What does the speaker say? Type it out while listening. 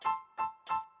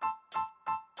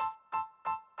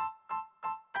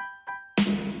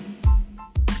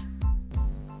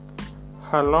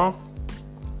Hello,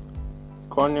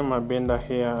 Connie Mabinda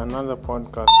here, another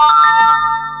podcast.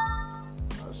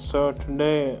 So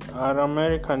today, our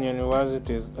American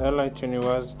universities, elite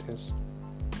universities,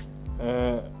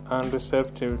 are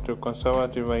receptive to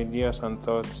conservative ideas and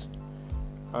thoughts.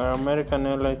 Our American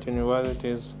elite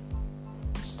universities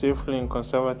stifling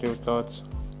conservative thoughts.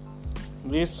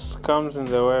 This comes in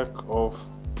the wake of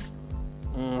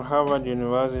Harvard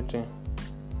University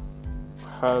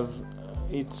has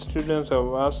its students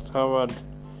have asked the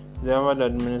Harvard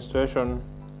administration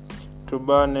to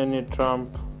ban any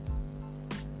Trump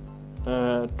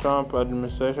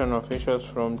administration officials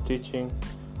from teaching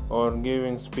or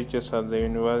giving speeches at the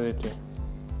university.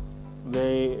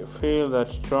 They feel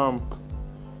that Trump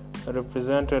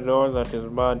represented all that is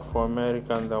bad for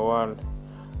America and the world,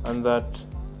 and that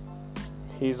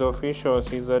his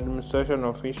administration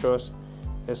officials,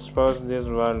 espouse these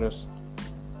values.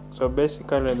 So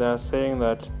basically they are saying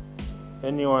that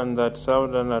anyone that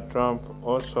served under Trump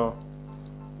also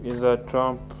is a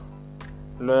Trump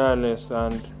loyalist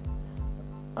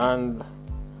and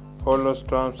follows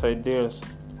Trump's ideals.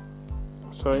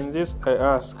 So in this I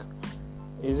ask,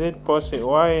 is it possible,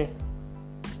 why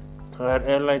are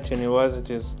elite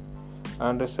universities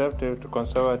unreceptive to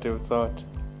conservative thought?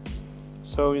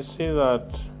 So we see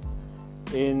that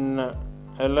in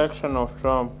election of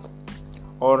Trump,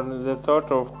 or the thought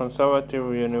of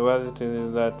conservative universities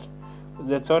is that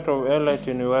the thought of elite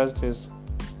universities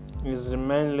is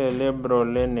mainly liberal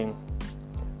leaning.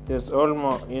 There's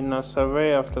almost, in a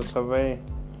survey after survey,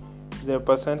 the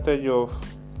percentage of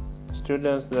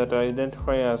students that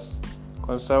identify as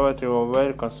conservative or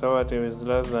very conservative is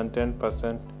less than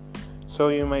 10%. So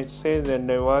you might say the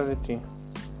diversity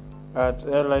at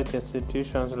elite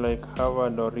institutions like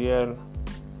Harvard or Yale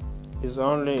is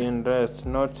only in race,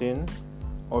 not in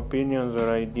opinions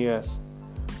or ideas.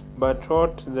 But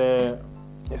what the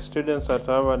students at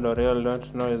Harvard or Yale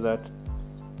don't know is that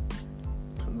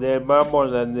the bubble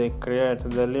that they create,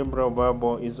 the liberal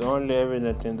bubble, is only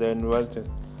evident in the universities.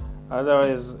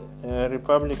 Otherwise,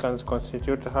 Republicans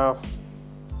constitute half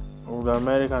of the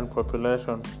American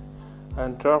population,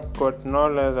 and Trump got no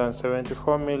less than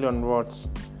 74 million votes.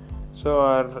 So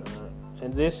are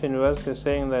this university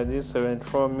saying that these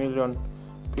 74 million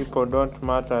people don't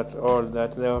matter at all,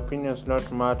 that their opinions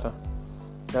don't matter?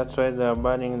 That's why they are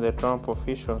banning the Trump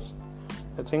officials.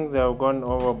 I think they have gone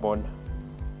overboard.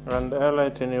 And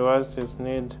elite universities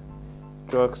need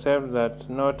to accept that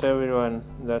not everyone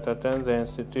that attends the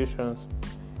institutions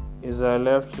is a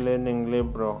left-leaning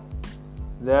liberal.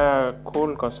 There are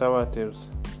cool conservatives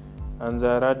and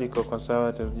there are radical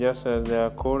conservatives, just as there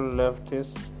are cool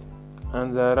leftists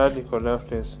and there are radical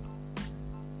leftists.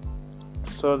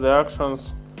 So the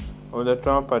actions of the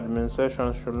Trump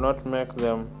administration should not make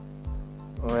them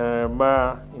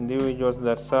bar individuals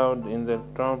that served in the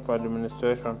Trump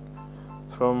administration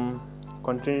from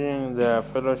continuing their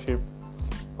fellowship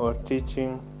or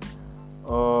teaching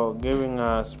or giving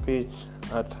a speech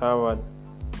at Harvard.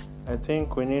 I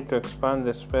think we need to expand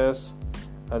the space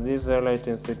at these elite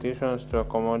institutions to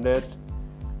accommodate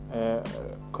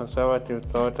conservative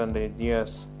thought and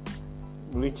ideas,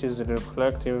 which is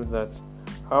reflective that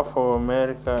half of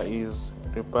America is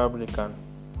Republican,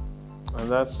 and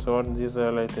that's what these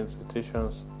elite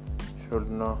institutions should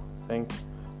know. Thank you.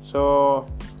 So,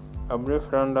 a brief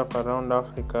roundup around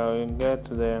Africa. We get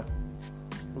the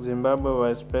Zimbabwe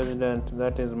Vice President,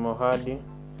 that is Mohadi,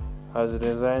 has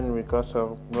resigned because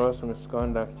of gross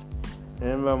misconduct.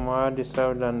 Remember, Mohadi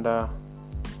served under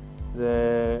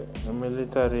the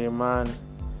military man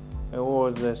who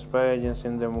was the spy agent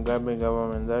in the Mugabe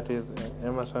government, that is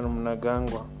Emerson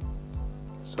Mnangagwa.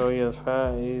 So his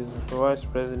Vice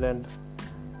President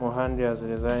Mohadi has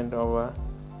resigned over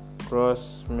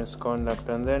gross misconduct.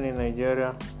 And then in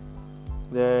Nigeria,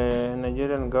 the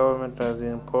Nigerian government has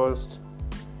imposed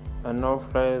a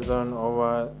no-fly zone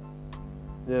over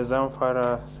the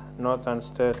Zamfara northern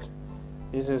state.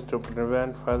 This is to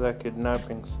prevent further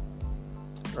kidnappings.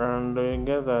 And we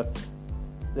get that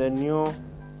the new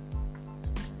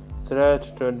threat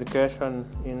to education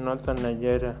in northern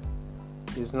Nigeria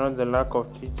is not the lack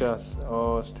of teachers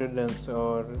or students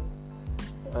or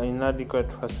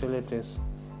inadequate facilities.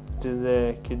 It is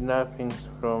the kidnappings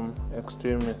from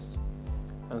extremists.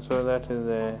 And so that is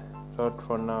the thought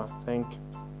for now. Thank you.